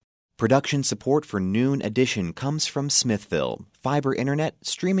Production support for Noon Edition comes from Smithville, fiber internet,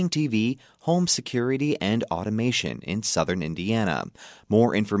 streaming TV, home security, and automation in southern Indiana.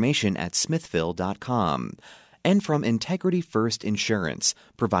 More information at smithville.com. And from Integrity First Insurance,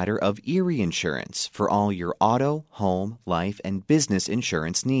 provider of Erie Insurance for all your auto, home, life, and business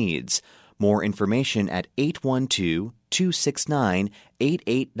insurance needs. More information at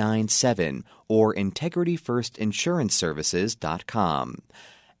 812-269-8897 or integrityfirstinsuranceservices.com.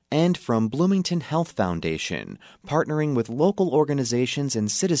 And from Bloomington Health Foundation, partnering with local organizations and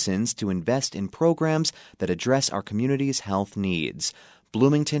citizens to invest in programs that address our community's health needs.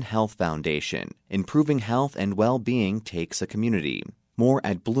 Bloomington Health Foundation, improving health and well-being takes a community. More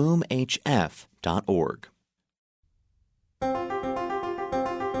at bloomhf.org.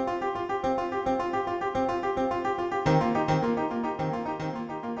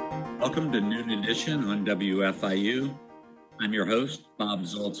 Welcome to Noon Edition on WFIU. I'm your host, Bob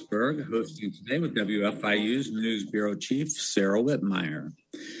Zaltzberg, hosting today with WFIU's News Bureau Chief, Sarah Whitmire.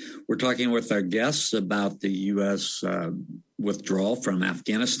 We're talking with our guests about the U.S. Withdrawal from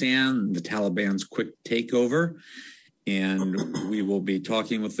Afghanistan, the Taliban's quick takeover, and we will be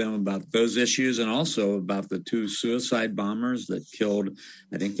talking with them about those issues and also about the two suicide bombers that killed,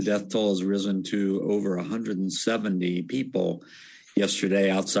 I think the death toll has risen to over 170 people yesterday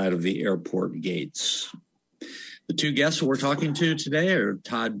outside of the airport gates. The two guests we're talking to today are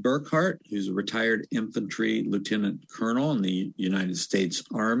Todd Burkhart, who's a retired infantry lieutenant colonel in the United States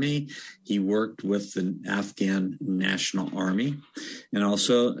Army. He worked with the Afghan National Army. And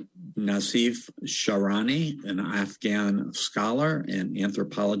also Nassif Sharani, an Afghan scholar and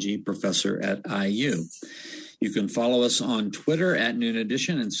anthropology professor at IU. You can follow us on Twitter at Noon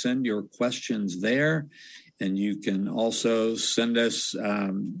Edition and send your questions there. And you can also send us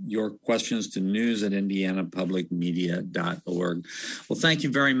your questions to news@indianapublicmedia.org. Well, thank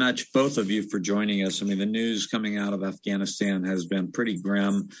you very much, both of you, for joining us. I mean, the news coming out of Afghanistan has been pretty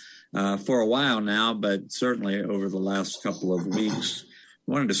grim for a while now, but certainly over the last couple of weeks.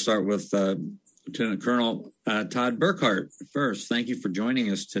 I wanted to start with Lieutenant Colonel Todd Burkhart first. Thank you for joining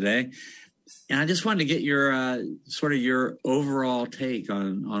us today. And I just wanted to get your sort of your overall take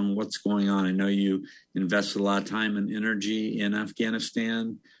on what's going on. I know you invested a lot of time and energy in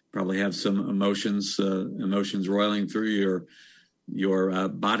Afghanistan. Probably have some emotions roiling through your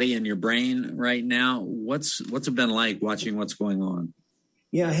body and your brain right now. What's it been like watching what's going on?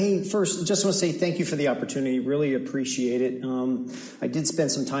 Yeah. Hey, first, just want to say thank you for the opportunity. Really appreciate it. I did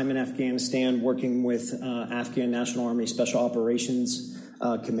spend some time in Afghanistan working with Afghan National Army Special Operations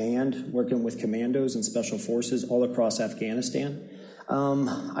Command, working with commandos and special forces all across Afghanistan.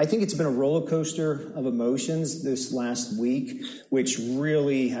 I think it's been a roller coaster of emotions this last week, which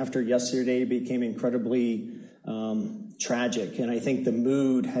really, after yesterday, became incredibly tragic. And I think the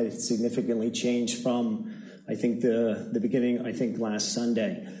mood has significantly changed from, I think, the beginning, last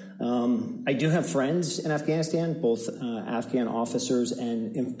Sunday. I do have friends in Afghanistan, both Afghan officers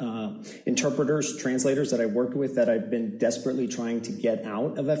and interpreters, translators that I worked with that I've been desperately trying to get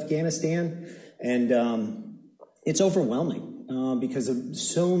out of Afghanistan. And it's overwhelming because of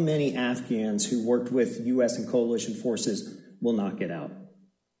so many Afghans who worked with U.S. and coalition forces will not get out.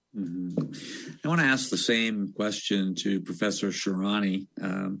 Mm-hmm. I want to ask the same question to Professor Sharani.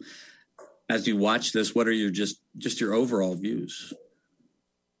 As you watch this, what are your just your overall views?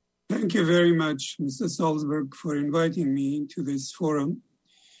 Thank you very much, Mr. Salzberg, for inviting me to this forum.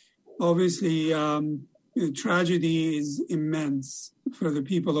 Obviously, the tragedy is immense for the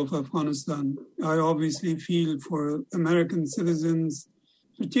people of Afghanistan. I obviously feel for American citizens,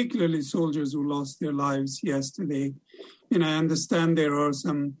 particularly soldiers who lost their lives yesterday. And I understand there are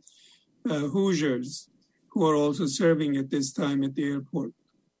some Hoosiers who are also serving at this time at the airport.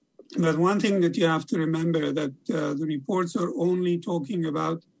 But one thing that you have to remember that the reports are only talking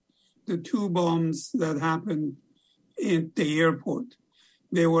about the two bombs that happened at the airport.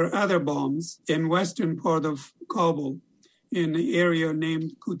 There were other bombs in western part of Kabul, in an area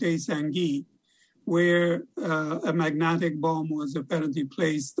named Kutay-Sangi, where a magnetic bomb was apparently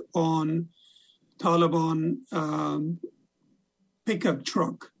placed on Taliban pickup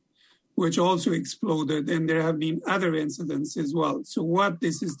truck, which also exploded, and there have been other incidents as well. So what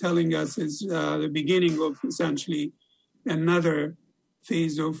this is telling us is the beginning of essentially another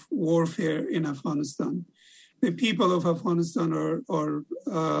phase of warfare in Afghanistan. The people of Afghanistan are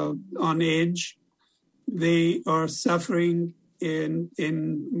on edge. They are suffering in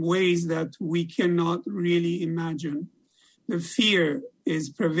ways that we cannot really imagine. The fear is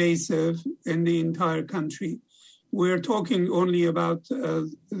pervasive in the entire country. We're talking only about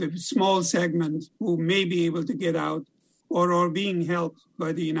the small segment who may be able to get out or are being helped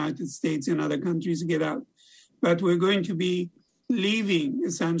by the United States and other countries to get out. But we're going to be leaving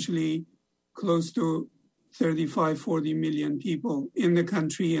essentially close to 35, 40 million people in the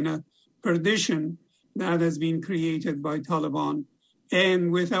country in a perdition that has been created by Taliban.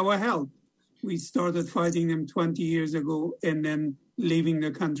 And with our help, we started fighting them 20 years ago, and then leaving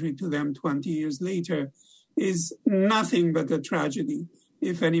the country to them 20 years later is nothing but a tragedy,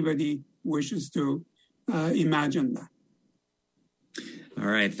 if anybody wishes to imagine that. All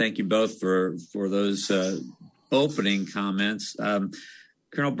right. Thank you both for those opening comments.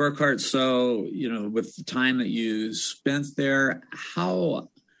 Colonel Burkhart, so, with the time that you spent there, how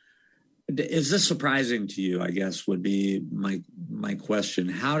is this surprising to you, I guess, would be my question.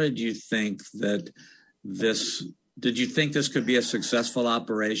 How did you think that did you think this could be a successful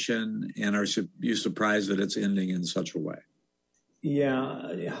operation, and are you surprised that it's ending in such a way?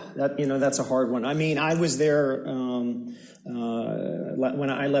 Yeah, that's a hard one. I mean, I was there when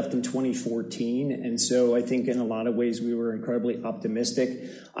I left in 2014, and so I think in a lot of ways we were incredibly optimistic.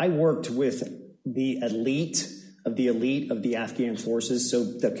 I worked with the elite of the Afghan forces, so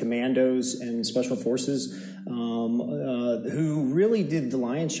the commandos and special forces, who really did the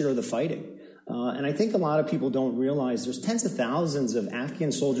lion's share of the fighting. And I think a lot of people don't realize there's tens of thousands of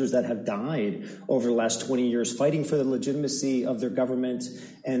Afghan soldiers that have died over the last 20 years fighting for the legitimacy of their government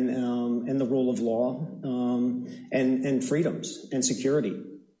and the rule of law and freedoms and security.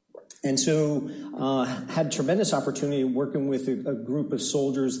 And so had tremendous opportunity working with a group of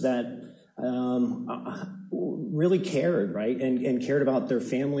soldiers that really cared, right, and cared about their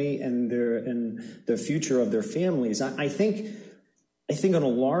family and the future of their families. I think on a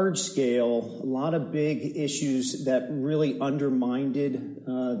large scale, a lot of big issues that really undermined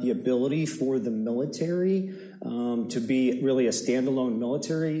the ability for the military to be really a standalone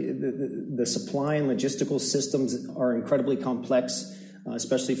military. The supply and logistical systems are incredibly complex,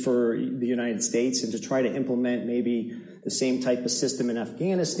 especially for the United States, and to try to implement maybe the same type of system in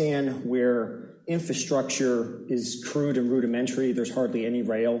Afghanistan where infrastructure is crude and rudimentary. There's hardly any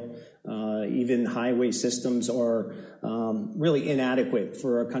rail. Even highway systems are really inadequate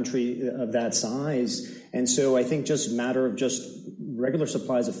for a country of that size. And so I think just a matter of just regular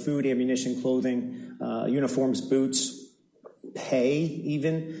supplies of food, ammunition, clothing, uniforms, boots, pay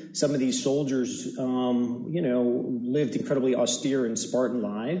even. Some of these soldiers, lived incredibly austere and Spartan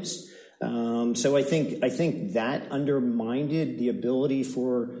lives. So I think that undermined the ability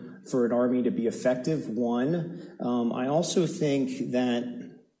for an army to be effective, one. I also think that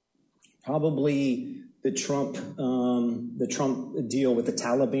probably the Trump deal with the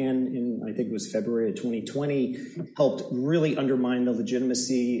Taliban in, I think it was February of 2020, helped really undermine the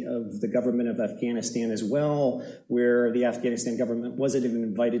legitimacy of the government of Afghanistan as well, where the Afghanistan government wasn't even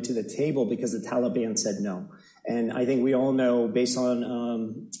invited to the table because the Taliban said no. And I think we all know, based on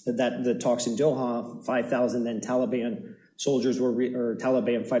that the talks in Doha, 5,000 then Taliban soldiers or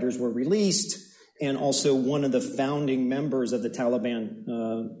Taliban fighters were released. And also one of the founding members of the Taliban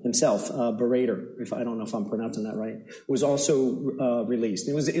himself, Barater, I don't know if I'm pronouncing that right, was also released.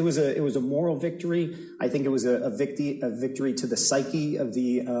 It was a moral victory. I think it was a victory to the psyche of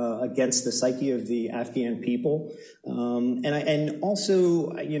against the psyche of the Afghan people. And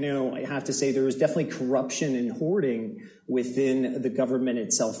also, I have to say there was definitely corruption and hoarding within the government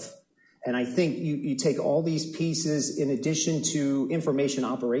itself. And I think you take all these pieces in addition to information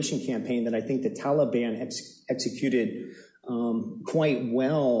operation campaign that I think the Taliban executed quite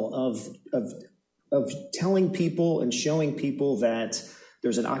well of telling people and showing people that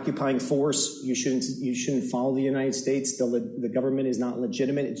there's an occupying force. You shouldn't follow the United States. The government is not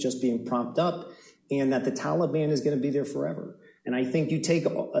legitimate. It's just being propped up, and that the Taliban is going to be there forever. And I think you take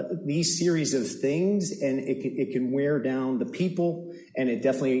these series of things and it can wear down the people, and it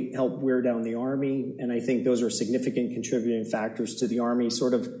definitely helped wear down the army. And I think those are significant contributing factors to the army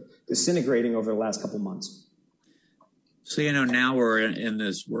sort of disintegrating over the last couple months. So, now we're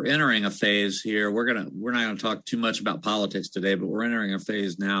entering a phase here. We're not going to talk too much about politics today, but we're entering a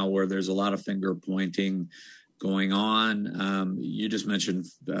phase now where there's a lot of finger pointing going on. You just mentioned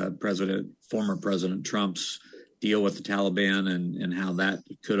former President Trump's deal with the Taliban and how that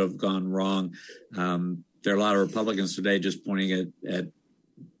could have gone wrong. There are a lot of Republicans today just pointing at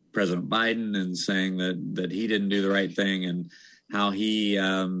President Biden and saying that he didn't do the right thing, and how he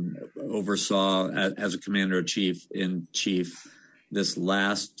oversaw as a commander-in-chief this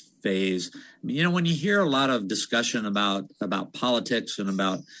last phase. When you hear a lot of discussion about politics and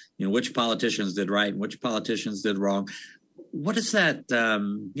about which politicians did right and which politicians did wrong, what does that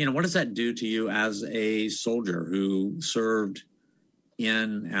what does that do to you as a soldier who served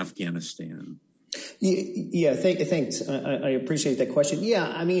in Afghanistan? Yeah, thanks. I appreciate that question. Yeah,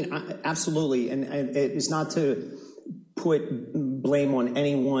 I mean, absolutely. And it's not to put blame on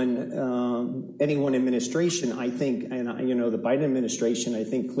any one administration. I think, and the Biden administration, I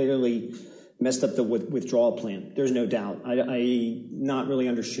think clearly messed up the withdrawal plan. There's no doubt. I not really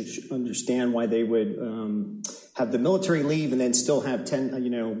understand why they would have the military leave and then still have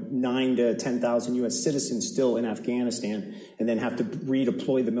 9 to 10,000 U.S. citizens still in Afghanistan, and then have to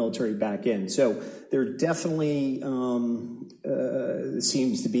redeploy the military back in. So there definitely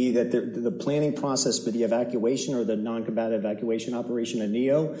seems to be that the planning process for the evacuation or the non-combatant evacuation operation in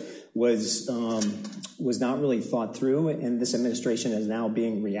NEO was not really thought through, and this administration is now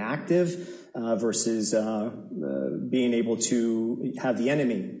being reactive versus being able to have the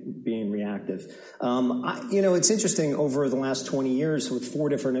enemy being reactive. It's interesting over the last 20 years with 4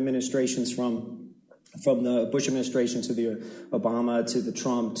 different administrations from the Bush administration to the Obama to the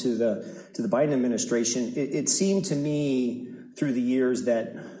Trump to the Biden administration, it seemed to me through the years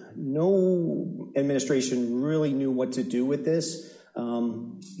that no administration really knew what to do with this.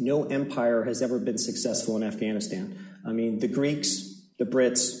 No empire has ever been successful in Afghanistan. I mean, the Greeks, the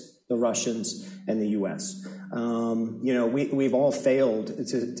Brits, the Russians, and the U.S. We've all failed,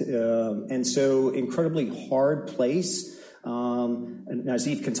 and so incredibly hard place. And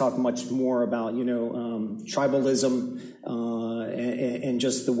Nazif can talk much more about tribalism and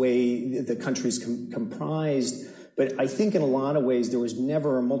just the way the country's comprised. But I think in a lot of ways there was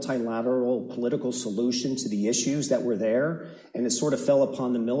never a multilateral political solution to the issues that were there, and it sort of fell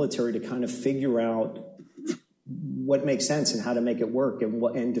upon the military to kind of figure out what makes sense and how to make it work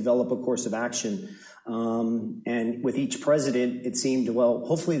and develop a course of action. And with each president, it seemed, well,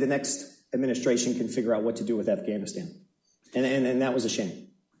 hopefully the next administration can figure out what to do with Afghanistan. And that was a shame.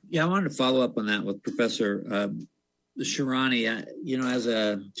 Yeah, I wanted to follow up on that with Professor Shirani. As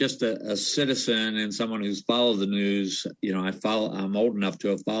a citizen and someone who's followed the news, I'm old enough to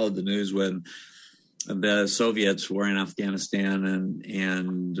have followed the news when the Soviets were in Afghanistan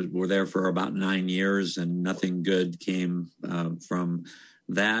and were there for about 9 years, and nothing good came from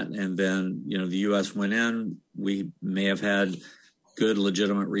that. And then, the U.S. went in. We may have had good,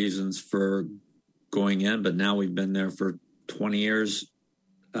 legitimate reasons for going in, but now we've been there for 20 years.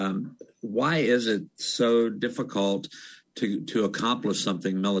 Why is it so difficult to accomplish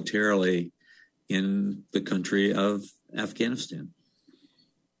something militarily in the country of Afghanistan?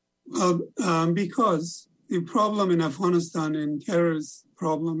 Well, because the problem in Afghanistan and terrorist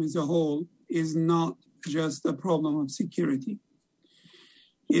problem as a whole is not just a problem of security.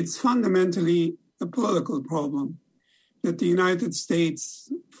 It's fundamentally a political problem that the United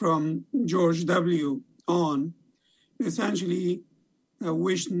States, from George W. on, essentially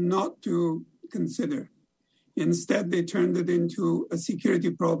wished not to consider. Instead, they turned it into a security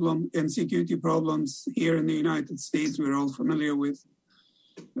problem, and security problems here in the United States, we're all familiar with,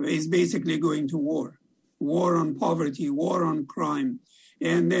 is basically going to war. War on poverty, war on crime,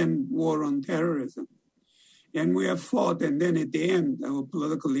 and then war on terrorism. And we have fought, and then at the end, our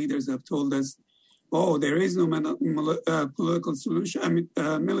political leaders have told us, there is no political solution,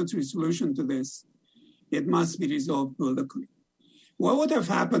 military solution to this. It must be resolved politically. What would have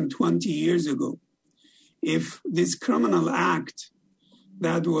happened 20 years ago if this criminal act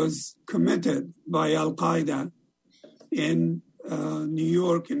that was committed by Al-Qaeda in New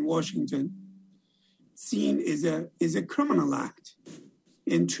York and Washington, seen as a criminal act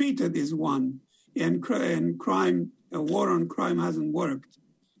and treated as one, and crime, a war on crime hasn't worked,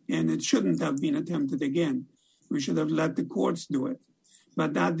 and it shouldn't have been attempted again. We should have let the courts do it,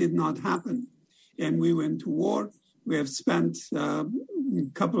 but that did not happen, and we went to war. We have spent a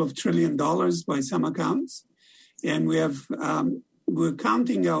couple of $1 trillion by some accounts, and we're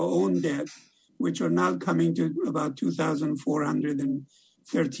counting our own debt, which are now coming to about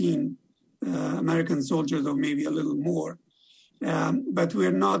 2,413 American soldiers, or maybe a little more. But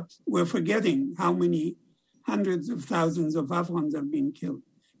we're forgetting how many hundreds of thousands of Afghans have been killed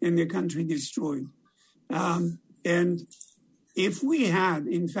and their country destroyed. And if we had,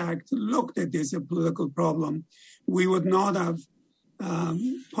 in fact, looked at this as a political problem, we would not have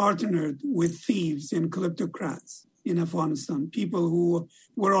partnered with thieves and kleptocrats in Afghanistan, people who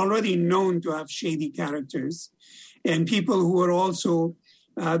were already known to have shady characters, and people who were also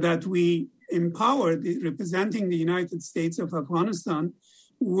that we empowered, representing the United States of Afghanistan,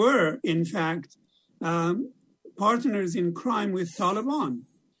 were in fact partners in crime with Taliban.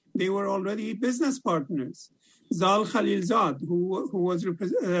 They were already business partners. Zal Khalilzad, who was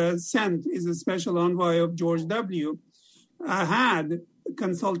sent as a special envoy of George W., had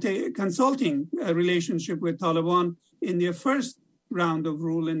consulting relationship with Taliban in their first round of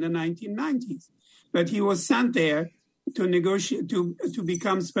rule in the 1990s. but he was sent there to negotiate, to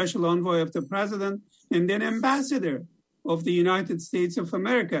become special envoy of the president and then ambassador of the United States of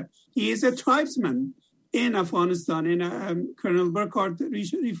America. He is a tribesman in Afghanistan, and Colonel Burkhardt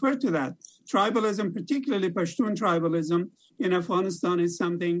referred to that. Tribalism, particularly Pashtun tribalism in Afghanistan, is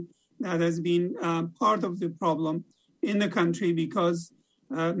something that has been part of the problem in the country because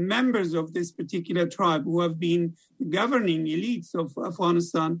members of this particular tribe who have been governing elites of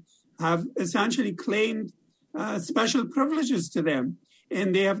Afghanistan have essentially claimed special privileges to them.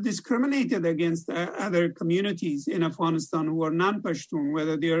 And they have discriminated against other communities in Afghanistan who are non-Pashtun,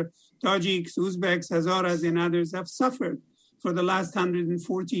 whether they're Tajiks, Uzbeks, Hazaras, and others have suffered for the last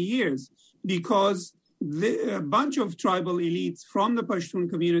 140 years because a bunch of tribal elites from the Pashtun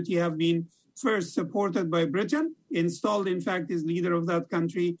community have been first supported by Britain, installed, in fact, as leader of that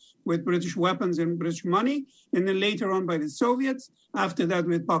country with British weapons and British money, and then later on by the Soviets, after that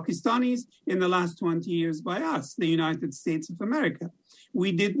with Pakistanis, in the last 20 years by us, the United States of America.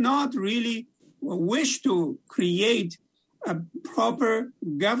 We did not really wish to create a proper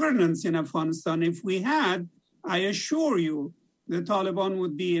governance in Afghanistan. If we had, I assure you, the Taliban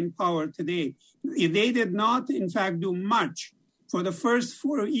would be in power today. They did not, in fact, do much for the first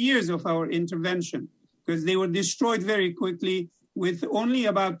 4 years of our intervention, because they were destroyed very quickly with only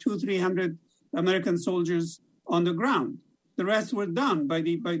about 200-300 American soldiers on the ground. The rest were done by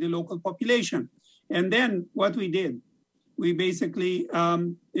the local population. And then what we did, we basically,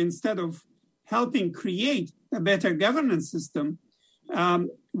 instead of helping create a better governance system,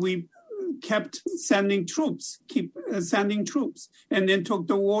 we kept sending troops, and then took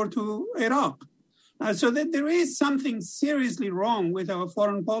the war to Iraq. So that there is something seriously wrong with our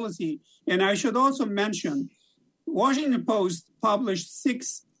foreign policy. And I should also mention, Washington Post published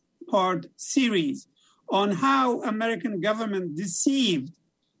 6-part series on how American government deceived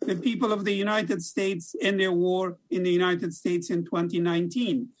the people of the United States in their war in the United States in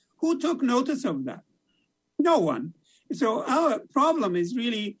 2019. Who took notice of that? No one. So our problem is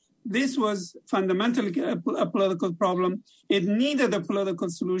really, this was fundamentally a political problem. It needed a political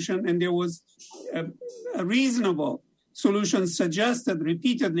solution, and there was a reasonable solution suggested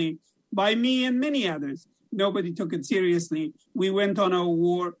repeatedly by me and many others. Nobody took it seriously. We went on our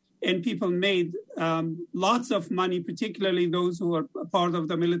war, and people made lots of money, particularly those who are part of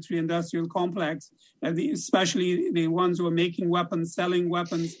the military-industrial complex, especially the ones who are making weapons, selling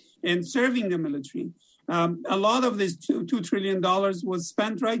weapons, and serving the military. A lot of this $2 trillion was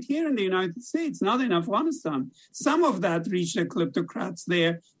spent right here in the United States, not in Afghanistan. Some of that reached the kleptocrats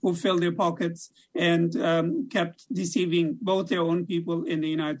there who filled their pockets and kept deceiving both their own people in the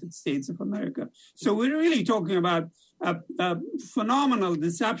United States of America. So we're really talking about a phenomenal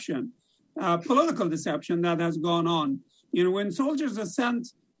deception, political deception that has gone on. You know, when soldiers are sent,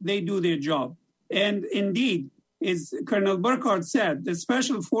 they do their job. And indeed, as Colonel Burkhardt said, the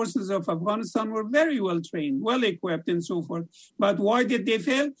special forces of Afghanistan were very well trained, well equipped, and so forth. But why did they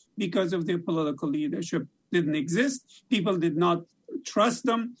fail? Because of their political leadership didn't exist. People did not trust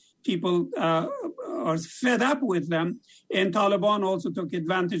them. People are fed up with them. And Taliban also took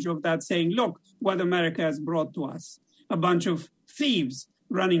advantage of that, saying, look what America has brought to us. A bunch of thieves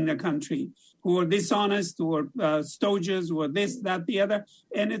running the country who are dishonest, who are stooges, who are this, that, the other.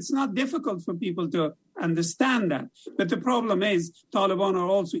 And it's not difficult for people to understand that. But the problem is Taliban are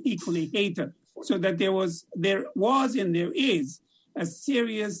also equally hated. So that there was and there is a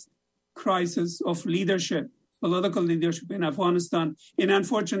serious crisis of leadership, political leadership in Afghanistan. And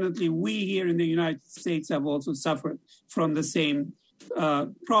unfortunately, we here in the United States have also suffered from the same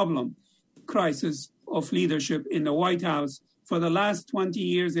problem, crisis of leadership in the White House for the last 20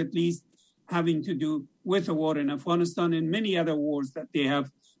 years at least, having to do with the war in Afghanistan and many other wars that they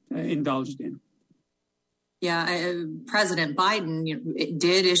have indulged in. Yeah, President Biden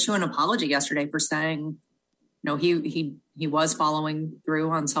did issue an apology yesterday for saying, he was following through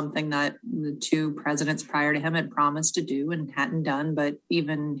on something that the two presidents prior to him had promised to do and hadn't done. But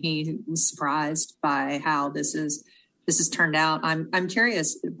even he was surprised by how this has turned out. I'm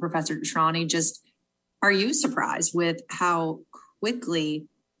curious, Professor Dashrani, just are you surprised with how quickly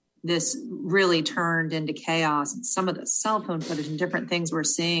this really turned into chaos? And some of the cell phone footage and different things we're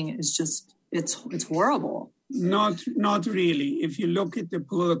seeing is just, it's horrible. Not really. If you look at the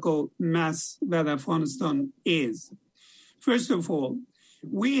political mess that Afghanistan is, first of all,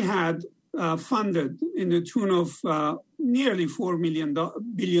 we had funded in the tune of nearly $4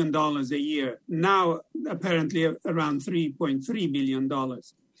 billion a year. Now, apparently around $3.3 billion,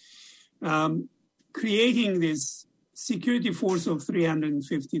 creating this security force of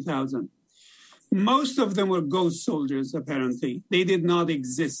 350,000. Most of them were ghost soldiers, apparently. They did not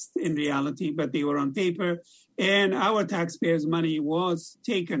exist in reality, but they were on paper. And our taxpayers' money was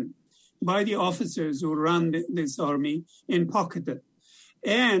taken by the officers who run this army and pocketed.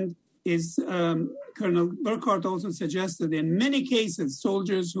 And Colonel Burkhardt also suggested, in many cases,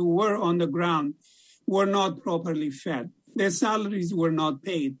 soldiers who were on the ground were not properly fed. Their salaries were not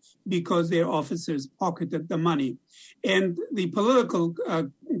paid because their officers pocketed the money. And the political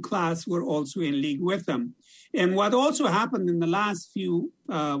class were also in league with them. And what also happened in the last few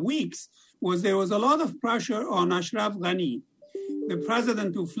weeks was there was a lot of pressure on Ashraf Ghani, the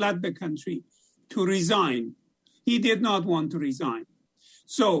president who fled the country, to resign. He did not want to resign.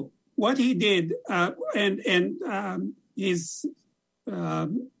 So what he did, his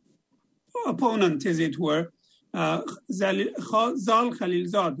opponent, as it were, Zal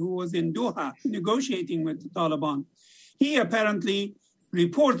Khalilzad, who was in Doha negotiating with the Taliban, he apparently,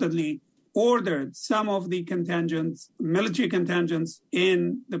 reportedly, ordered some of the military contingents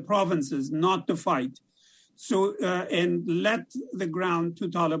in the provinces not to fight, and let the ground to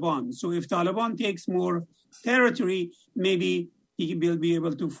Taliban. So if Taliban takes more territory, maybe he will be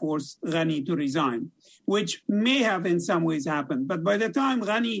able to force Ghani to resign, which may have in some ways happened. But by the time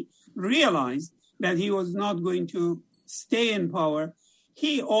Ghani realized that he was not going to stay in power,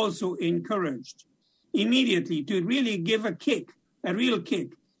 he also encouraged immediately to really give a real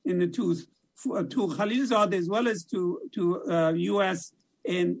kick in the tooth to Khalilzad as well as to U.S.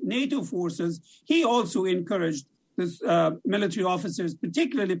 and NATO forces. He also encouraged the military officers,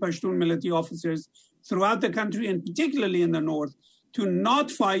 particularly Pashtun military officers throughout the country and particularly in the north, to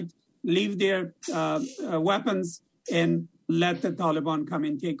not fight, leave their weapons and let the Taliban come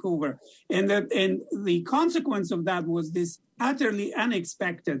and take over. And the consequence of that was this utterly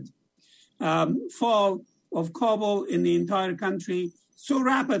unexpected fall of Kabul in the entire country so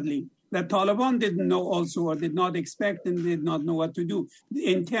rapidly that Taliban didn't know also, or did not expect, and did not know what to do.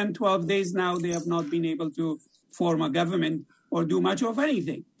 In 10, 12 days now, they have not been able to form a government or do much of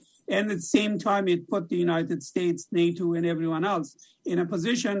anything. And at the same time, it put the United States, NATO, and everyone else in a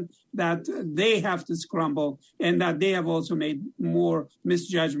position that they have to scramble, and that they have also made more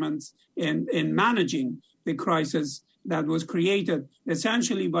misjudgments in managing the crisis that was created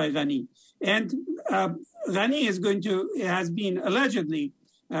essentially by Ghani. And Ghani has been allegedly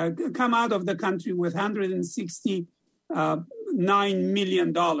come out of the country with $169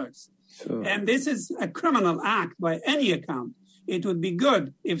 million. Sure. And this is a criminal act by any account. It would be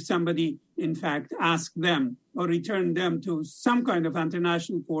good if somebody, in fact, asked them or returned them to some kind of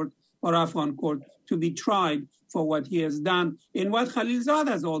international court or Afghan court to be tried for what he has done and what Khalilzad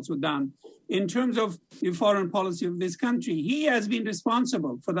has also done. In terms of the foreign policy of this country, he has been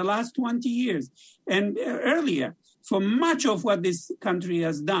responsible for the last 20 years and earlier for much of what this country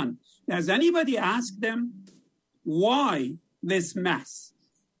has done. Has anybody asked them why this mess?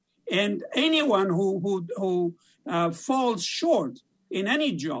 And anyone who falls short in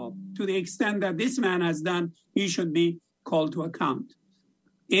any job to the extent that this man has done, he should be called to account.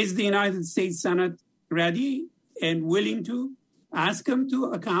 Is the United States Senate ready and willing to ask him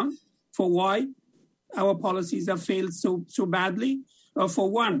to account for why our policies have failed so badly? For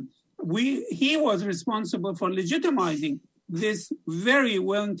one, he was responsible for legitimizing this very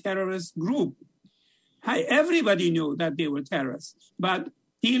well terrorist group. Everybody knew that they were terrorists, but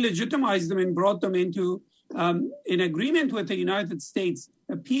he legitimized them and brought them into an agreement with the United States,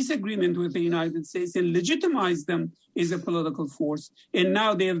 a peace agreement with the United States, and legitimized them as a political force. And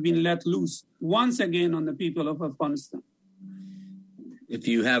now they have been let loose once again on the people of Afghanistan. If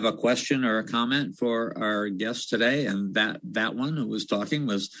you have a question or a comment for our guest today, and that one who was talking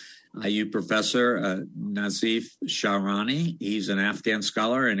was IU professor Nazif Shahrani. He's an Afghan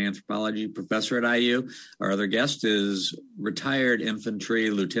scholar and anthropology professor at IU. Our other guest is retired infantry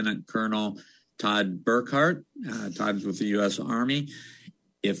Lieutenant Colonel Todd Burkhardt. Todd's with the U.S. Army.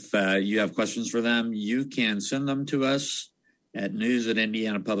 If you have questions for them, you can send them to us at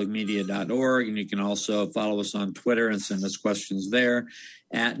news@indianapublicmedia.org, and you can also follow us on Twitter and send us questions there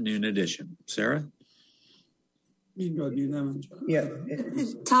at Noon Edition. Sarah? Yeah.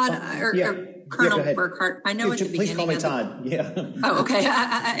 Todd, or Colonel Burkhardt, I know at the beginning. Please call me Todd. Yeah. Oh, okay.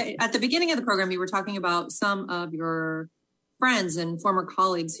 At the beginning of the program, you were talking about some of your friends and former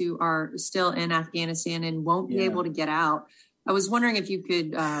colleagues who are still in Afghanistan and won't be able to get out. I was wondering if you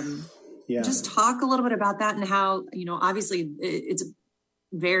could just talk a little bit about that and how, obviously it's a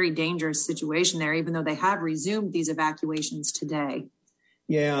very dangerous situation there, even though they have resumed these evacuations today.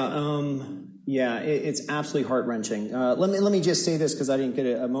 Yeah, it's absolutely heart-wrenching. Let me just say this, because I didn't get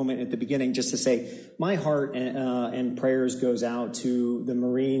a moment at the beginning, just to say my heart and prayers goes out to the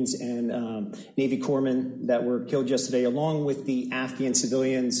Marines and Navy corpsmen that were killed yesterday, along with the Afghan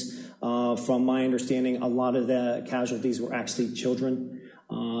civilians. From my understanding, a lot of the casualties were actually children,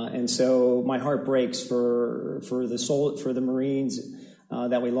 and so my heart breaks for the Marines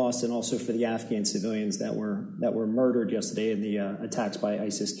that we lost, and also for the Afghan civilians that were murdered yesterday in the attacks by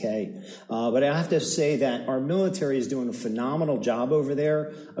ISIS-K. But I have to say that our military is doing a phenomenal job over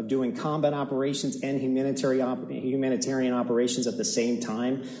there of doing combat operations and humanitarian operations at the same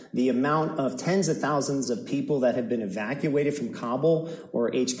time. The amount of tens of thousands of people that have been evacuated from Kabul or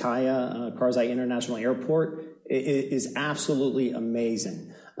HKIA, Karzai International Airport, is absolutely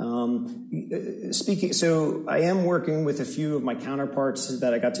amazing. So I am working with a few of my counterparts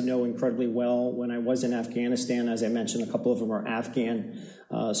that I got to know incredibly well when I was in Afghanistan. As I mentioned, a couple of them are Afghan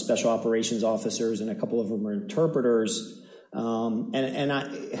special operations officers, and a couple of them are interpreters.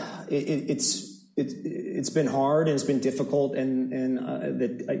 It's been hard and it's been difficult, and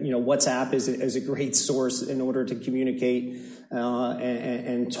WhatsApp is a great source in order to communicate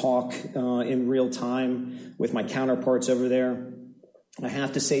and talk in real time with my counterparts over there. I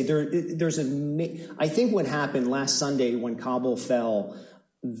have to say, I think what happened last Sunday when Kabul fell,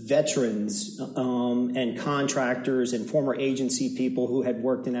 veterans and contractors and former agency people who had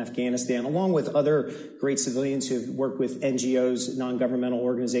worked in Afghanistan, along with other great civilians who have worked with NGOs, non-governmental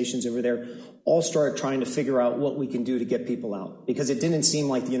organizations over there, all start trying to figure out what we can do to get people out. Because it didn't seem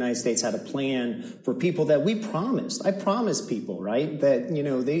like the United States had a plan for people that we promised. I promised people, right, that,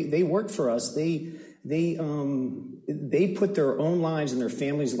 they worked for us. They put their own lives and their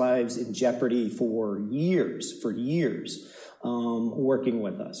families' lives in jeopardy for years, working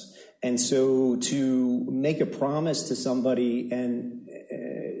with us. And so to make a promise to somebody and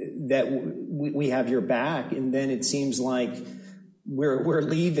that we have your back, and then it seems like we're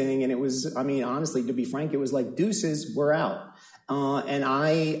leaving, and it was, honestly, to be frank, it was like deuces, we're out. And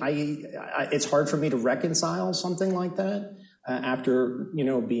it's hard for me to reconcile something like that. After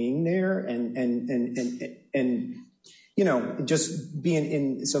being there and just being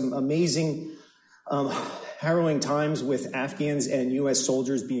in some amazing harrowing times with Afghans and U.S.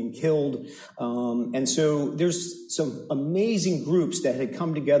 soldiers being killed, and so there's some amazing groups that had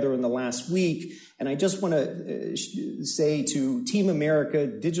come together in the last week. And I just want to say to Team America,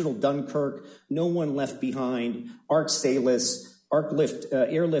 Digital Dunkirk, No One Left Behind, Arc Salus,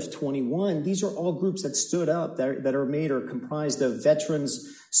 Airlift 21, these are all groups that stood up that are comprised of veterans,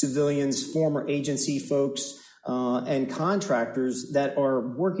 civilians, former agency folks, and contractors that are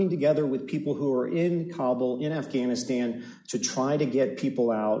working together with people who are in Kabul, in Afghanistan, to try to get people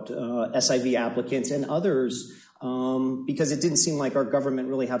out, SIV applicants and others, because it didn't seem like our government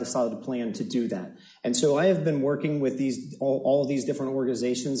really had a solid plan to do that. And so I have been working with all of these different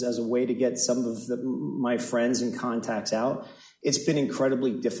organizations as a way to get some of my friends and contacts out. It's been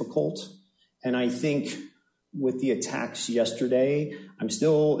incredibly difficult. And I think with the attacks yesterday, I'm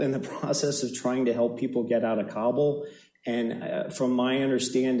still in the process of trying to help people get out of Kabul. And from my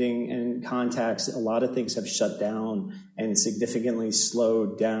understanding and contacts, a lot of things have shut down and significantly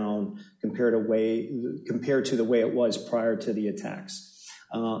slowed down compared to the way it was prior to the attacks.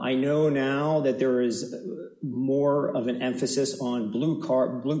 I know now that there is more of an emphasis on blue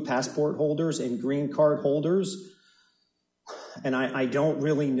passport holders and green card holders. And I don't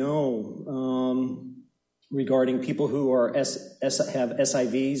really know regarding people who are have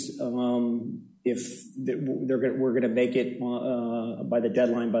SIVs if we're going to make it by the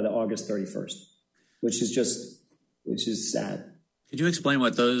deadline by the August 31st, which is sad. Could you explain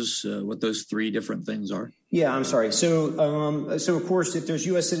what those three different things are? Yeah, I'm sorry. So of course, if there's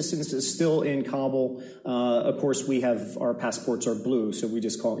U.S. citizens that's still in Kabul, of course, we have our passports are blue, so we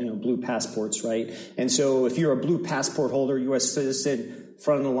just call it, blue passports, right? And so if you're a blue passport holder, U.S. citizen,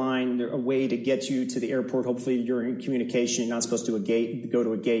 front of the line, a way to get you to the airport. Hopefully, you're in communication. You're not supposed to go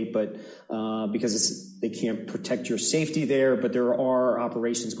to a gate, but because they can't protect your safety there. But there are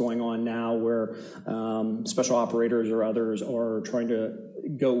operations going on now where special operators or others are trying to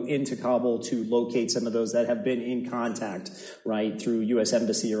go into Kabul to locate some of those that have been in contact, right, through U.S.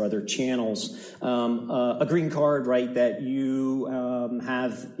 Embassy or other channels. A green card, right, that you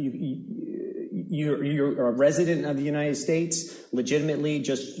you're a resident of the United States, legitimately,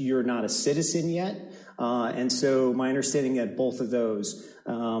 just you're not a citizen yet. And so my understanding that both of those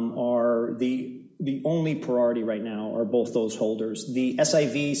are the only priority right now are both those holders. The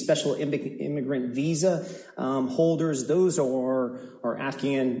SIV, Special Immigrant Visa holders, those are our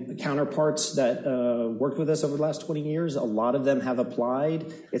Afghan counterparts that worked with us over the last 20 years. A lot of them have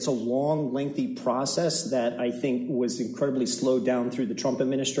applied. It's a long, lengthy process that I think was incredibly slowed down through the Trump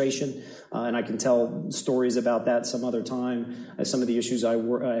administration. And I can tell stories about that some other time. Some of the issues I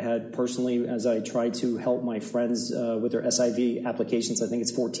had personally as I tried to help my friends with their SIV applications. I think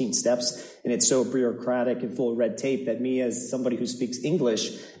it's 14 steps, and it's so bureaucratic and full of red tape that me, as somebody who speaks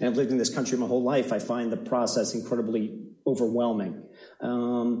English and I've lived in this country my whole life, I find the process incredibly overwhelming.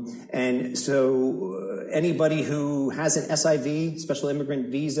 And so anybody who has an SIV, Special Immigrant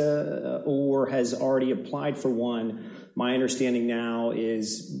Visa, or has already applied for one, my understanding now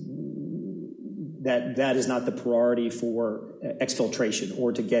is that is not the priority for exfiltration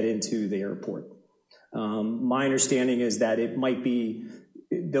or to get into the airport. My understanding is that it might be,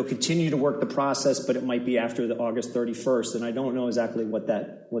 they'll continue to work the process, but it might be after the August 31st. And I don't know exactly what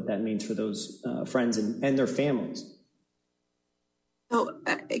that means for those friends and their families. So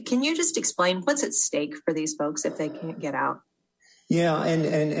can you just explain what's at stake for these folks if they can't get out? Yeah,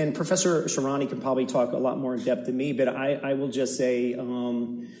 and Professor Sharani can probably talk a lot more in depth than me, but I will just say,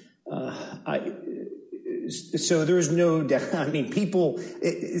 so there's no doubt. I mean,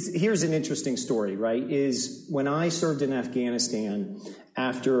 here's an interesting story, right? Is when I served in Afghanistan,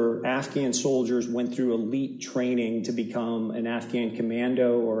 after Afghan soldiers went through elite training to become an Afghan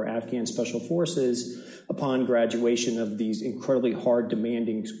commando or Afghan special forces, upon graduation of these incredibly hard,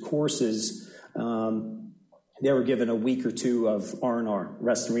 demanding courses, they were given a week or two of R&R,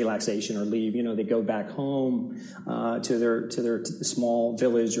 rest and relaxation, or leave. You know, they go back home to their small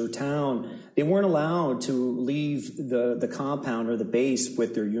village or town. They weren't allowed to leave the compound or the base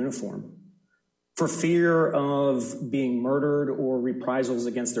with their uniform for fear of being murdered or reprisals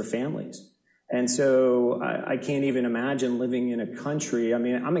against their families. And so I can't even imagine living in a country. I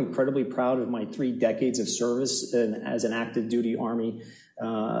mean, I'm incredibly proud of my 3 decades of service as an active duty Army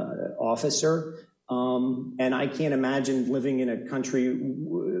officer. And I can't imagine living in a country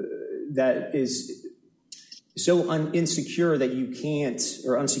that is so insecure that you can't,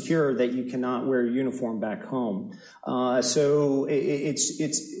 or unsecure that you cannot wear a uniform back home. So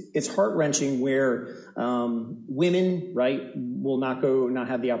it's heart-wrenching where women, right, will not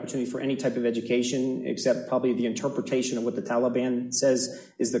have the opportunity for any type of education except probably the interpretation of what the Taliban says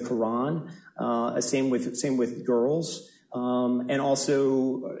is the Quran. Same with girls. And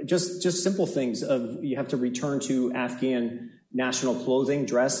also just simple things of you have to return to Afghan national clothing,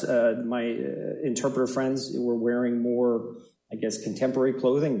 dress. My interpreter friends were wearing more, I guess, contemporary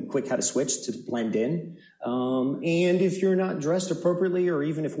clothing, quick how to switch to blend in. And if you're not dressed appropriately, or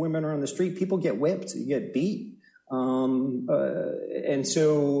even if women are on the street, people get whipped, you get beat. And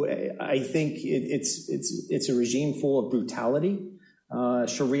so I think it's a regime full of brutality,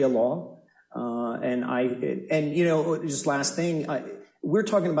 Sharia law. And you know, just last thing, we're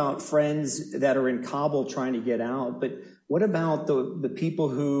talking about friends that are in Kabul trying to get out, but what about the people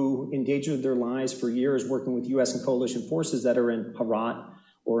who endangered their lives for years working with U.S. and coalition forces that are in Herat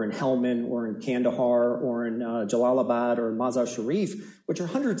or in Helmand or in Kandahar or in Jalalabad or Mazar Sharif, which are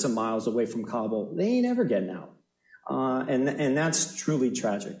hundreds of miles away from Kabul? They ain't ever getting out. And that's truly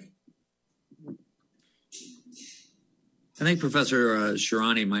tragic. I think Professor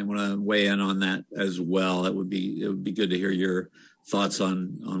Sharani might want to weigh in on that as well. It would be good to hear your thoughts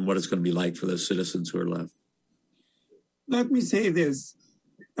on what it's going to be like for the citizens who are left. Let me say this.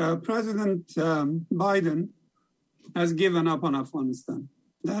 President Biden has given up on Afghanistan.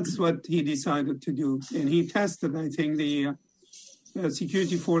 That's what he decided to do. And he tested, I think, the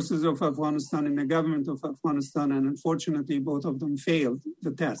security forces of Afghanistan and the government of Afghanistan, and unfortunately, both of them failed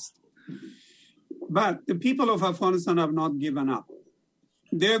the test. But the people of Afghanistan have not given up.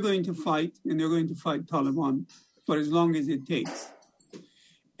 They're going to fight, and they're going to fight Taliban for as long as it takes.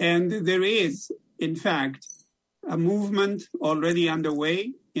 And there is, in fact, a movement already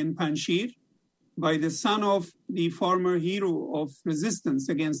underway in Panjshir by the son of the former hero of resistance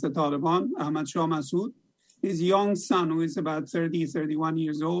against the Taliban, Ahmad Shah Massoud. His young son, who is about 30, 31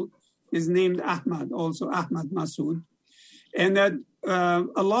 years old, is named Ahmad, also Ahmad Massoud. And that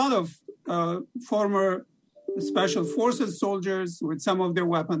a lot of former special forces soldiers with some of their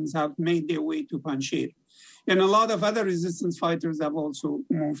weapons have made their way to Panjshir. And a lot of other resistance fighters have also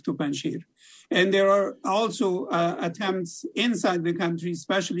moved to Panjshir. And there are also attempts inside the country,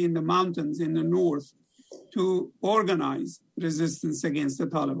 especially in the mountains in the north, to organize resistance against the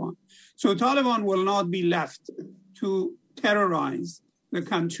Taliban. So Taliban will not be left to terrorize the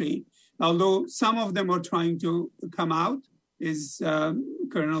country, although some of them are trying to come out, as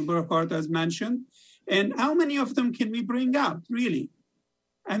Colonel Burkhardt has mentioned. And how many of them can we bring out, really?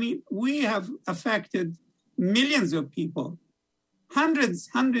 I mean, we have affected millions of people, hundreds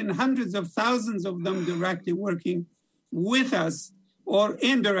of thousands of them directly working with us or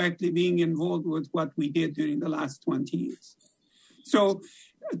indirectly being involved with what we did during the last 20 years. So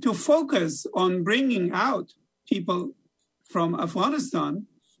to focus on bringing out people from Afghanistan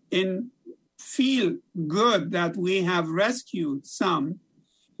and feel good that we have rescued some,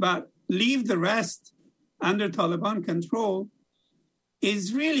 but leave the rest under Taliban control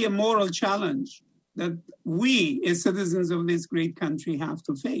is really a moral challenge that we as citizens of this great country have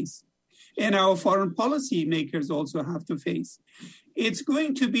to face. And our foreign policy makers also have to face. It's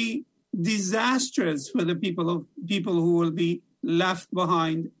going to be disastrous for the people who will be left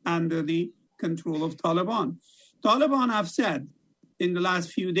behind under the control of Taliban. Taliban have said in the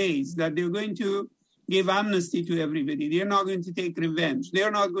last few days that they're going to give amnesty to everybody. They're not going to take revenge.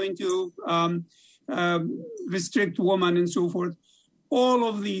 They're not going to restrict women and so forth. All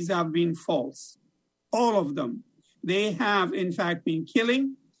of these have been false. All of them. They have, in fact, been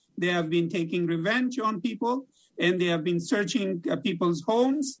killing. They have been taking revenge on people, and they have been searching people's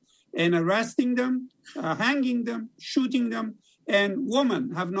homes and arresting them, hanging them, shooting them. And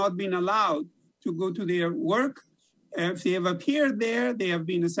women have not been allowed to go to their work. If they have appeared there, they have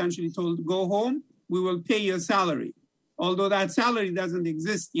been essentially told, go home, we will pay your salary. Although that salary doesn't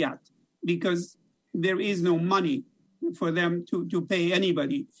exist yet because there is no money for them to pay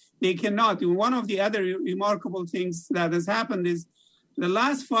anybody. They cannot. One of the other remarkable things that has happened is the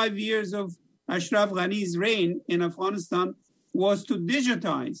last 5 years of Ashraf Ghani's reign in Afghanistan was to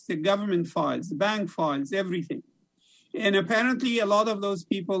digitize the government files, the bank files, everything. And apparently a lot of those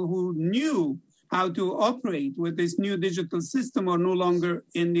people who knew how to operate with this new digital system are no longer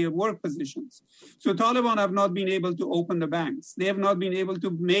in their work positions. So Taliban have not been able to open the banks. They have not been able to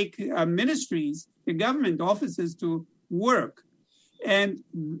make ministries, the government offices to work. And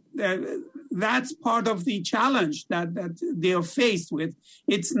that's part of the challenge that they are faced with.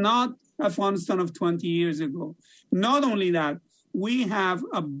 It's not Afghanistan of 20 years ago. Not only that, we have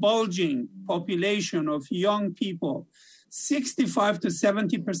a bulging population of young people. 65 to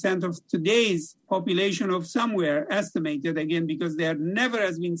 70% of today's population of somewhere, estimated again, because there never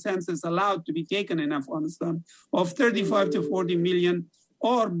has been census allowed to be taken in Afghanistan, of 35 to 40 million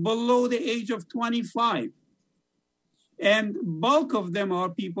or below the age of 25. And bulk of them are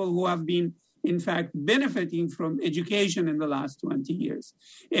people who have been, in fact, benefiting from education in the last 20 years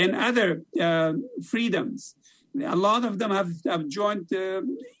and other freedoms. A lot of them have joined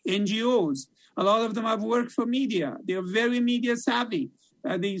NGOs. A lot of them have worked for media. They are very media savvy.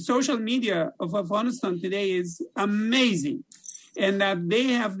 The social media of Afghanistan today is amazing. And that they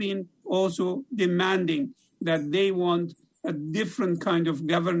have been also demanding that they want a different kind of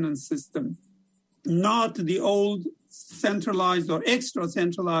governance system, not the old centralized or extra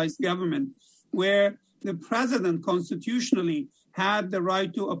centralized government where the president constitutionally had the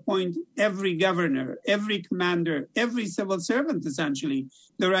right to appoint every governor, every commander, every civil servant, essentially,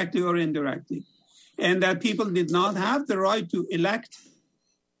 directly or indirectly. And that people did not have the right to elect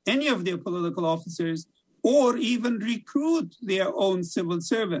any of their political officers or even recruit their own civil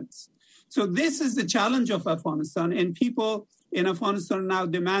servants. So this is the challenge of Afghanistan, and people in Afghanistan are now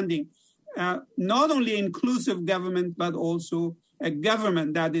demanding not only inclusive government, but also a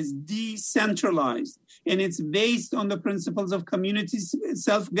government that is decentralized, and it's based on the principles of community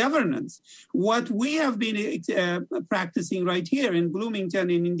self-governance. What we have been practicing right here in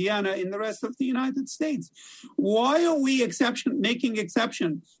Bloomington, in Indiana, in the rest of the United States. Why are we making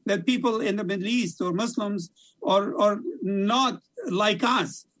exception that people in the Middle East or Muslims are not like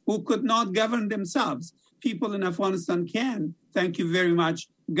us, who could not govern themselves? People in Afghanistan can, thank you very much,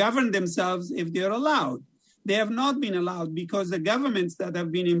 govern themselves if they're allowed. They have not been allowed because the governments that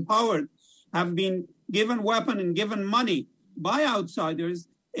have been empowered have been given weapons and given money by outsiders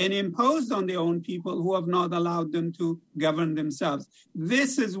and imposed on their own people who have not allowed them to govern themselves.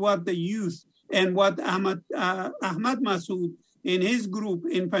 This is what the youth and what Ahmad Massoud and his group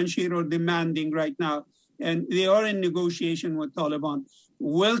in Panjshir are demanding right now. And they are in negotiation with Taliban.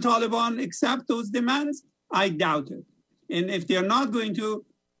 Will Taliban accept those demands? I doubt it. And if they're not going to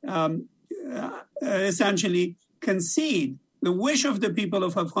essentially concede the wish of the people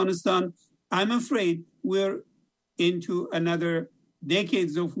of Afghanistan, I'm afraid we're into another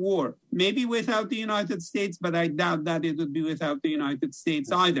decades of war. Maybe without the United States, but I doubt that it would be without the United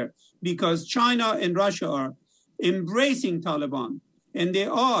States either, because China and Russia are embracing Taliban, and they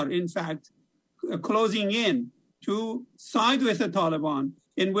are, in fact, closing in to side with the Taliban,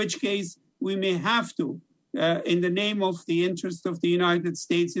 in which case we may have to, in the name of the interest of the United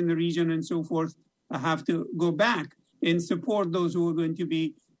States in the region and so forth, have to go back and support those who are going to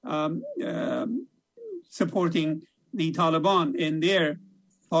be supporting the Taliban in their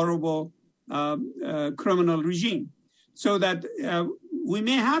horrible criminal regime. So that we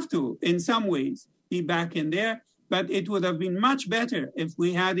may have to, in some ways, be back in there, but it would have been much better if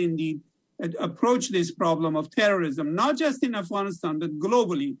we had indeed approached this problem of terrorism, not just in Afghanistan, but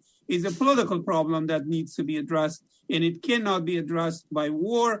globally, is a political problem that needs to be addressed, and it cannot be addressed by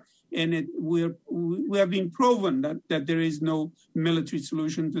war. And we have been proven that there is no military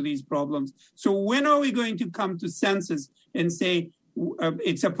solution to these problems. So when are we going to come to senses and say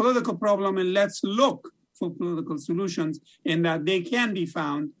it's a political problem and let's look for political solutions, and that they can be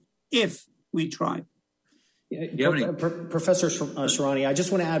found if we try? Professor Sharani, I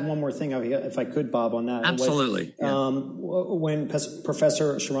just want to add one more thing, if I could, Bob, on that. Absolutely. When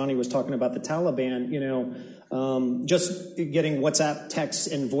Professor Sharani was talking about the Taliban, just getting WhatsApp texts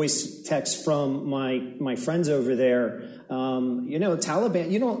and voice texts from my friends over there,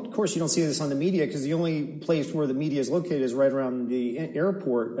 Taliban, of course, you don't see this on the media because the only place where the media is located is right around the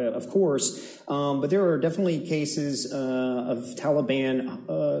airport, of course. But there are definitely cases of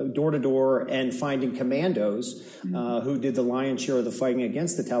Taliban door to door and finding commandos who did the lion's share of the fighting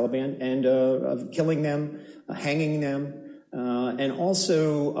against the Taliban and of killing them, hanging them. And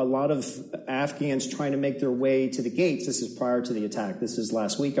also a lot of Afghans trying to make their way to the gates. This is prior to the attack. This is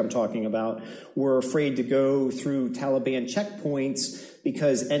last week I'm talking about. Were afraid to go through Taliban checkpoints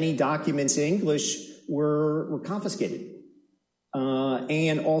because any documents in English were confiscated.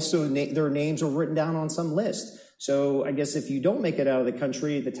 And also their names were written down on some list. So I guess if you don't make it out of the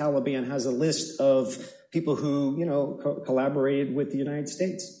country, the Taliban has a list of people who, collaborated with the United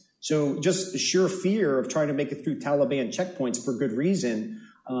States. So just the sheer fear of trying to make it through Taliban checkpoints for good reason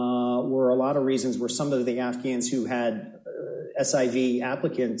were a lot of reasons where some of the Afghans who had SIV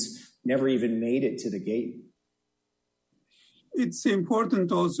applicants never even made it to the gate. It's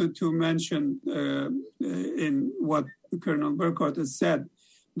important also to mention in what Colonel Burkhardt has said,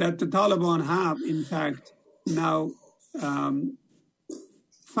 that the Taliban have, in fact, now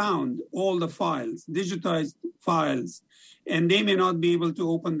found all the files, digitized files, and they may not be able to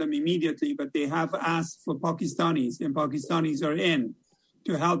open them immediately, but they have asked for Pakistanis, and Pakistanis are in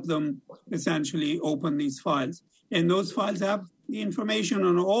to help them essentially open these files. And those files have the information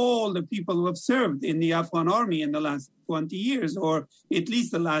on all the people who have served in the Afghan army in the last 20 years, or at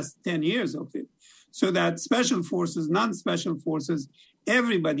least the last 10 years of it. So that special forces, non-special forces,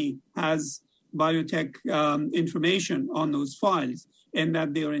 everybody has biotech information on those files, and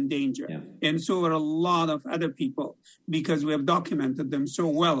that they're in danger. Yeah. And so are a lot of other people, because we have documented them so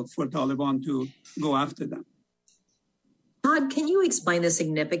well for Taliban to go after them. Todd, can you explain the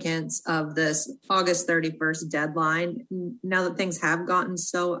significance of this August 31st deadline? Now that things have gotten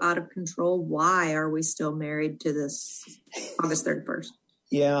so out of control, why are we still married to this August 31st?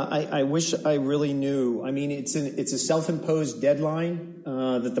 Yeah, I wish I really knew. I mean, it's a self-imposed deadline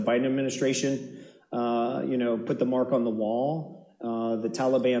that the Biden administration, put the mark on the wall. The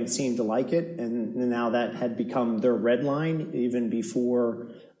Taliban seemed to like it, and now that had become their red line even before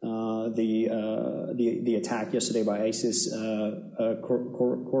the attack yesterday by ISIS,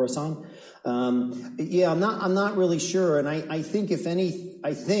 Khorasan. I'm not really sure, and I think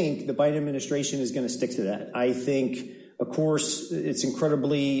the Biden administration is going to stick to that. I think, of course, it's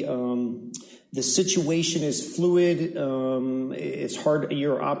incredibly. The situation is fluid. It's hard.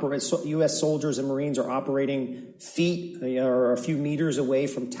 U.S. soldiers and Marines are operating feet or a few meters away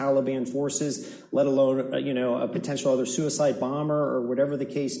from Taliban forces, let alone, a potential other suicide bomber or whatever the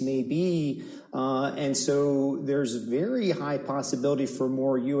case may be. And so there's very high possibility for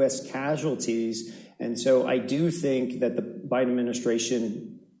more U.S. casualties. And so I do think that the Biden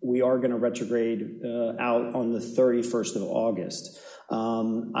administration, we are going to retrograde out on the 31st of August.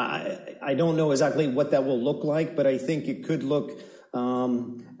 I don't know exactly what that will look like, but I think it could look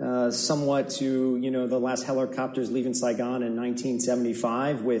somewhat to, the last helicopters leaving Saigon in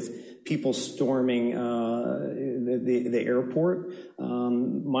 1975 with people storming the airport.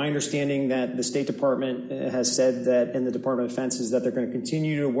 My understanding that the State Department has said that, and the Department of Defense, is that they're going to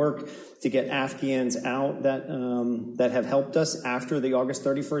continue to work to get Afghans out that have helped us after the August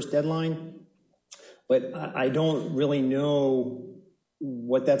 31st deadline. But I don't really know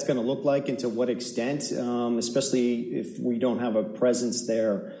what that's going to look like and to what extent, especially if we don't have a presence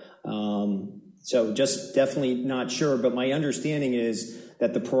there. So just definitely not sure. But my understanding is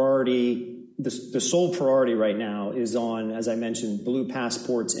that the sole priority right now is on, as I mentioned, blue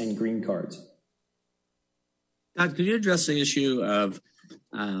passports and green cards. Todd, could you address the issue of,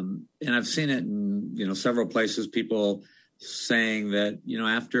 and I've seen it in, several places, people saying that,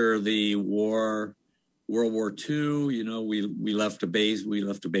 after the war World War II, we left a base. We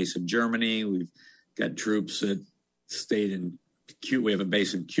left a base in Germany. We've got troops that stayed in Cuba. We have a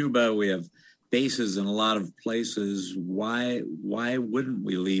base in Cuba. We have bases in a lot of places. Why wouldn't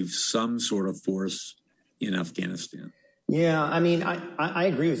we leave some sort of force in Afghanistan? Yeah, I mean, I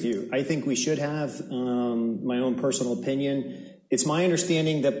agree with you. I think we should have. My own personal opinion. It's my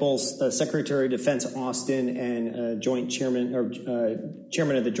understanding that both Secretary of Defense Austin and chairman of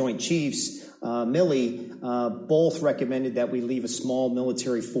the Joint Chiefs, Milley, both recommended that we leave a small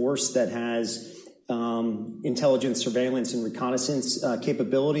military force that has intelligence, surveillance, and reconnaissance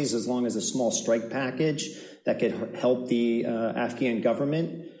capabilities, as long as a small strike package that could help the Afghan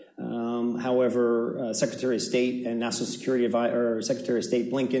government. However, Secretary of State and National Security Advisor, Secretary of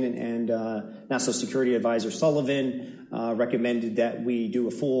State Blinken and National Security Advisor Sullivan recommended that we do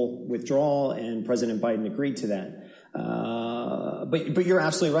a full withdrawal, and President Biden agreed to that. But you're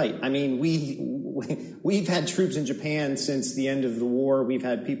absolutely right. I mean, we've had troops in Japan since the end of the war. We've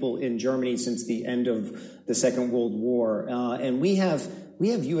had people in Germany since the end of the Second World War, and we have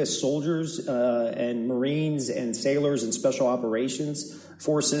U.S. soldiers and Marines and sailors and special operations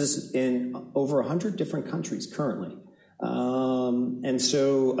forces in over 100 different countries currently. And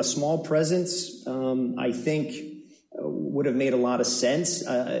so a small presence, I think, would have made a lot of sense.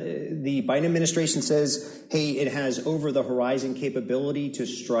 The Biden administration says, hey, it has over-the-horizon capability to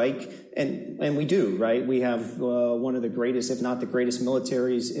strike, and we do, right? We have one of the greatest, if not the greatest,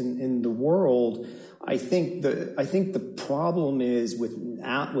 militaries in the world. I think the problem is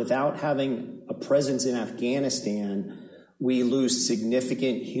without having a presence in Afghanistan, we lose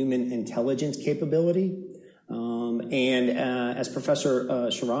significant human intelligence capability. And as Professor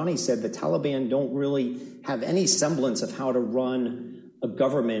Sharani said, the Taliban don't really have any semblance of how to run a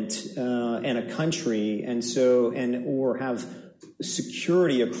government and a country, or have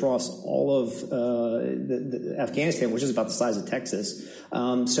security across all of the Afghanistan, which is about the size of Texas.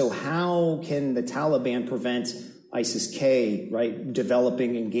 So how can the Taliban prevent ISIS-K, right,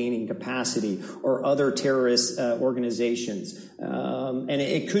 developing and gaining capacity, or other terrorist organizations? And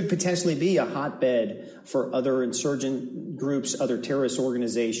it could potentially be a hotbed for other insurgent groups, other terrorist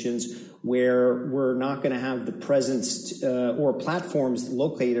organizations, where we're not going to have the presence or platforms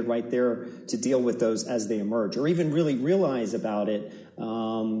located right there to deal with those as they emerge, or even really realize about it,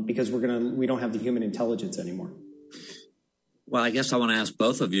 because we don't have the human intelligence anymore. Well, I guess I want to ask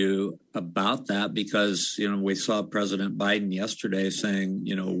both of you about that, because, we saw President Biden yesterday saying,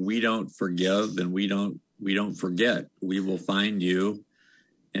 we don't forgive and we don't forget. We will find you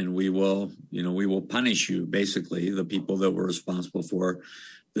and we will punish you, basically, the people that were responsible for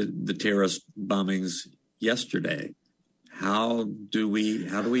the terrorist bombings yesterday. How do we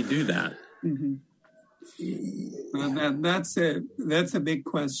do that? Mm-hmm. Well, that's a big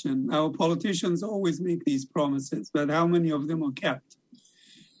question. Our politicians always make these promises, but how many of them are kept?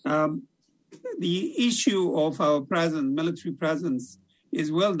 The issue of our military presence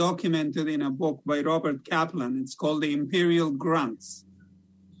is well documented in a book by Robert Kaplan. It's called The Imperial Grunts.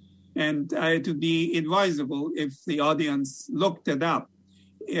 And it would be advisable if the audience looked it up.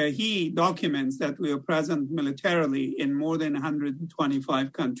 He documents that we are present militarily in more than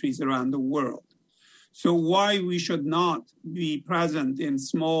 125 countries around the world. So why we should not be present in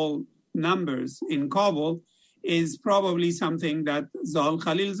small numbers in Kabul is probably something that Zal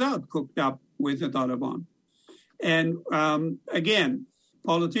Khalilzad cooked up with the Taliban. And again,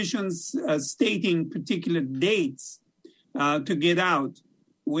 politicians stating particular dates to get out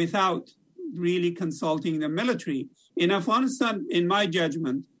without really consulting the military. In Afghanistan, in my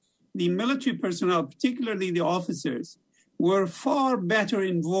judgment, the military personnel, particularly the officers, were far better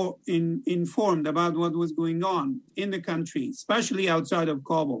informed about what was going on in the country, especially outside of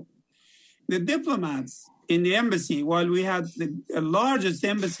Kabul. The diplomats in the embassy, while we had the largest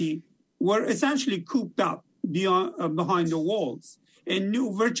embassy, were essentially cooped up behind the walls and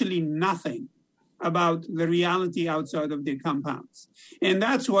knew virtually nothing about the reality outside of their compounds. And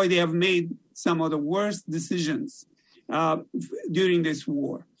that's why they have made some of the worst decisions during this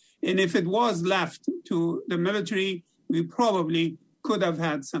war. And if it was left to the military, we probably could have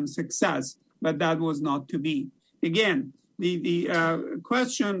had some success, but that was not to be. Again, the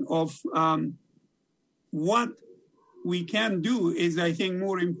question of what we can do is, I think,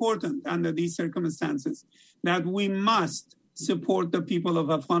 more important under these circumstances, that we must support the people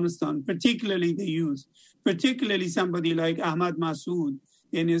of Afghanistan, particularly the youth, particularly somebody like Ahmad Massoud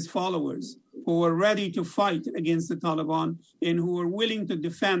and his followers, who are ready to fight against the Taliban and who are willing to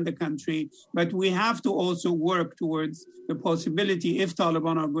defend the country. But we have to also work towards the possibility, if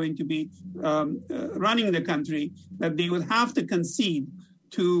Taliban are going to be running the country, that they would have to concede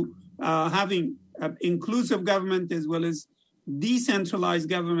to having inclusive government as well as decentralized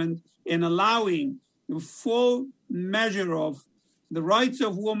government, and allowing the full measure of the rights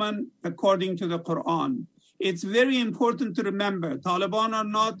of women according to the Quran. It's very important to remember, Taliban are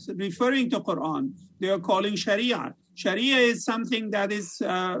not referring to Quran. They are calling Sharia. Sharia is something that is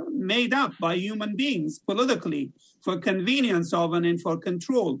made up by human beings politically for convenience of and for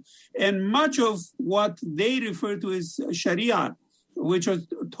control. And much of what they refer to as Sharia, which was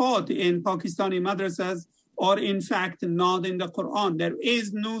taught in Pakistani madrasas, are in fact not in the Quran. There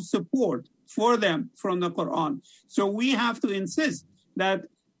is no support for them from the Quran. So we have to insist that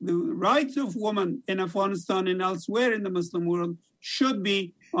the rights of women in Afghanistan and elsewhere in the Muslim world should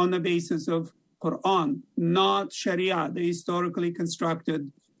be on the basis of Quran, not Sharia, the historically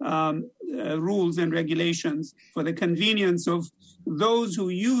constructed rules and regulations for the convenience of those who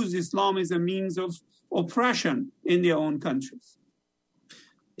use Islam as a means of oppression in their own countries.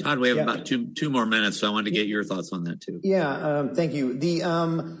 Todd, we have about two more minutes, so I wanted to get your thoughts on that too. Yeah, thank you.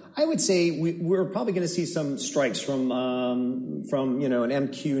 I would say we're probably going to see some strikes from an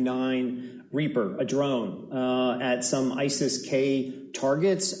MQ-9 Reaper, a drone, at some ISIS-K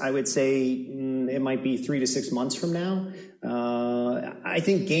targets. I would say it might be 3 to 6 months from now. I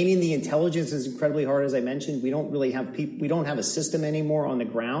think gaining the intelligence is incredibly hard. As I mentioned, we don't really have we don't have a system anymore on the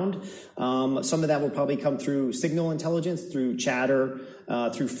ground. Some of that will probably come through signal intelligence, through chatter,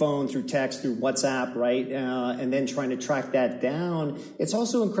 through phone, through text, through WhatsApp, right? And then trying to track that down. It's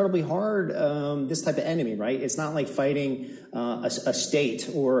also incredibly hard, this type of enemy, right? It's not like fighting a state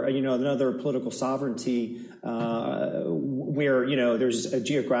or, another political sovereignty where, there's a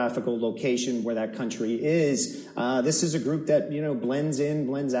geographical location where that country is. This is a group that, blends in,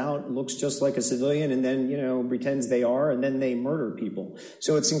 blends out, looks just like a civilian, and then, pretends they are, and then they murder people.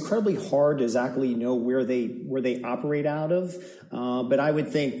 So it's incredibly hard to exactly know where they operate out of. But I would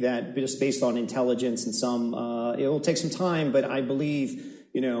think that just based on intelligence and it will take some time, but I believe,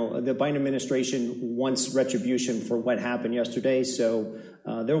 the Biden administration wants retribution for what happened yesterday. So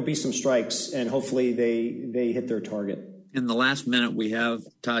there will be some strikes, and hopefully they hit their target. In the last minute we have,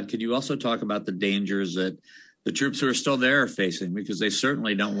 Todd, could you also talk about the dangers that the troops who are still there are facing? Because they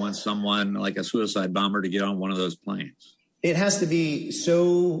certainly don't want someone like a suicide bomber to get on one of those planes. It has to be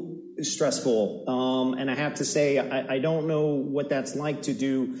so stressful. And I have to say, I don't know what that's like to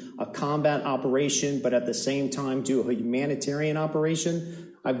do a combat operation, but at the same time do a humanitarian operation.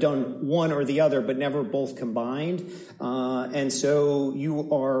 I've done one or the other, but never both combined. And so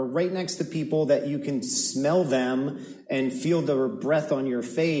you are right next to people that you can smell them and feel their breath on your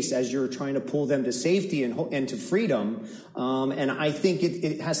face as you're trying to pull them to safety and to freedom. And I think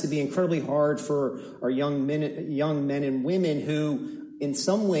it has to be incredibly hard for our young men and women who, in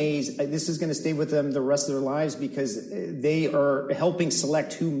some ways, this is going to stay with them the rest of their lives because they are helping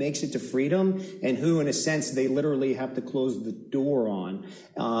select who makes it to freedom and who, in a sense, they literally have to close the door on.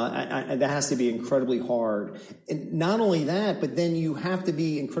 That has to be incredibly hard. And not only that, but then you have to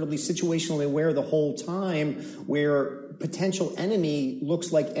be incredibly situationally aware the whole time where potential enemy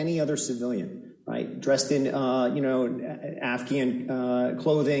looks like any other civilian. Right, dressed in Afghan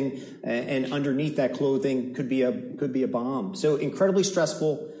clothing, and underneath that clothing could be a bomb. So incredibly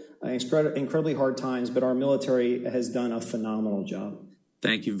stressful, incredibly hard times. But our military has done a phenomenal job.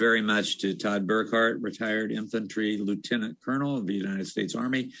 Thank you very much to Todd Burkhart, retired infantry lieutenant colonel of the United States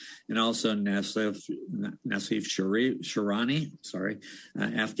Army, and also Nassif Sharani,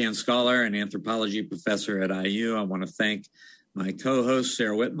 Afghan scholar and anthropology professor at IU. I want to thank my co-hosts,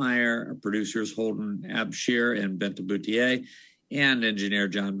 Sarah Whitmire, our producers, Holden Abshir and Benta Boutier, and engineer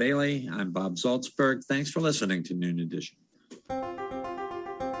John Bailey. I'm Bob Zaltzberg. Thanks for listening to Noon Edition.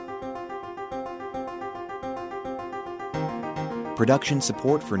 Production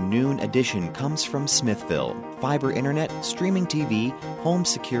support for Noon Edition comes from Smithville, fiber internet, streaming TV, home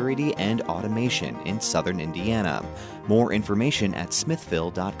security, and automation in southern Indiana. More information at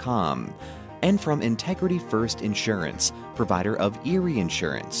smithville.com. And from Integrity First Insurance, provider of Erie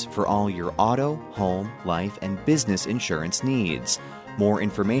Insurance for all your auto, home, life, and business insurance needs. More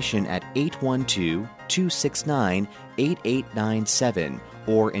information at 812-269-8897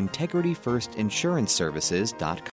 or integrityfirstinsuranceservices.com.